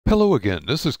Hello again,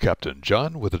 this is Captain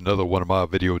John with another one of my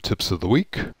video tips of the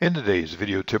week. In today's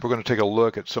video tip, we're going to take a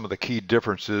look at some of the key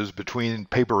differences between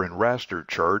paper and raster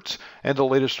charts and the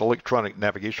latest electronic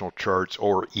navigational charts,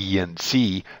 or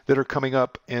ENC, that are coming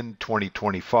up in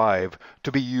 2025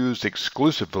 to be used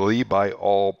exclusively by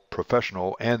all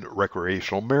professional and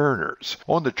recreational mariners.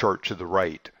 On the chart to the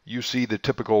right, you see the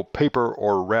typical paper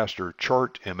or raster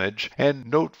chart image, and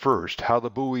note first how the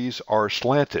buoys are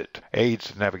slanted.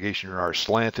 Aids to navigation are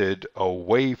slanted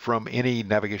away from any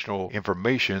navigational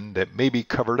information that may be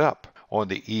covered up. On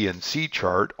the ENC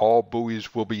chart, all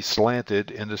buoys will be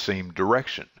slanted in the same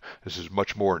direction. This is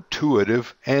much more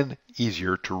intuitive and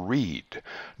easier to read.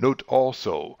 Note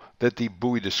also that the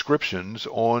buoy descriptions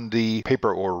on the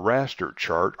paper or raster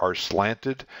chart are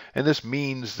slanted, and this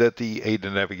means that the aid to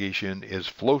navigation is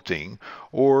floating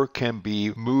or can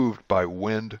be moved by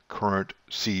wind, current,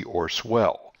 sea, or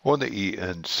swell. On the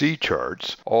ENC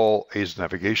charts, all aids to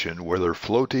navigation, whether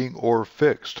floating or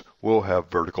fixed, will have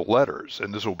vertical letters,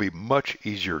 and this will be much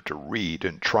easier to read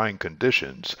in trying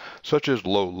conditions such as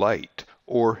low light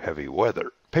or heavy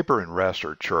weather. Paper and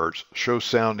raster charts show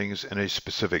soundings in a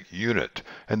specific unit,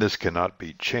 and this cannot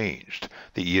be changed.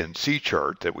 The ENC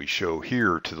chart that we show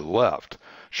here to the left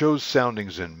shows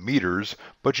soundings in meters,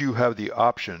 but you have the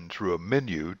option through a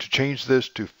menu to change this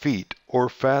to feet or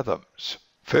fathoms.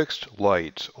 Fixed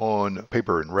lights on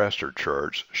paper and raster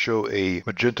charts show a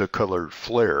magenta-colored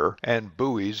flare, and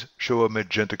buoys show a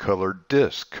magenta-colored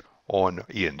disc. On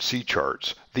ENC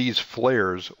charts, these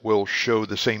flares will show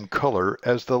the same color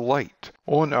as the light.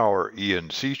 On our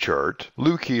ENC chart,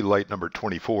 Blue Key light number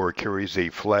 24 carries a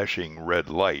flashing red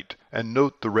light, and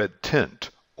note the red tint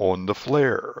on the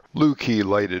flare. Blue Key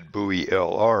lighted buoy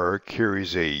LR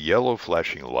carries a yellow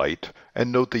flashing light,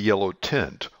 and note the yellow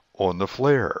tint on the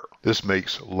flare. This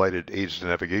makes lighted aids to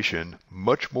navigation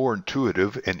much more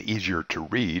intuitive and easier to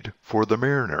read for the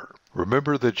mariner.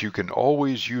 Remember that you can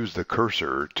always use the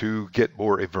cursor to get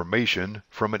more information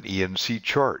from an ENC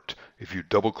chart. If you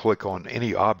double-click on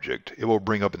any object, it will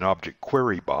bring up an object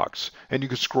query box, and you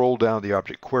can scroll down the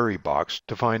object query box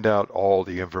to find out all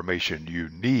the information you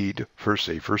need for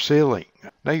safer sailing.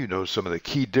 Now you know some of the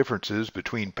key differences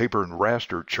between paper and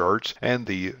raster charts and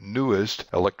the newest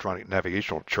electronic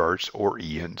navigational charts, or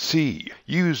ENC.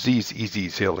 Use these easy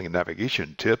sailing and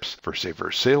navigation tips for safer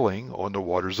sailing on the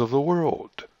waters of the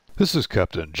world. This is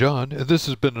Captain John, and this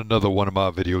has been another one of my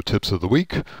video tips of the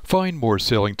week. Find more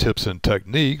sailing tips and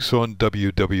techniques on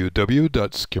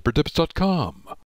www.skippertips.com.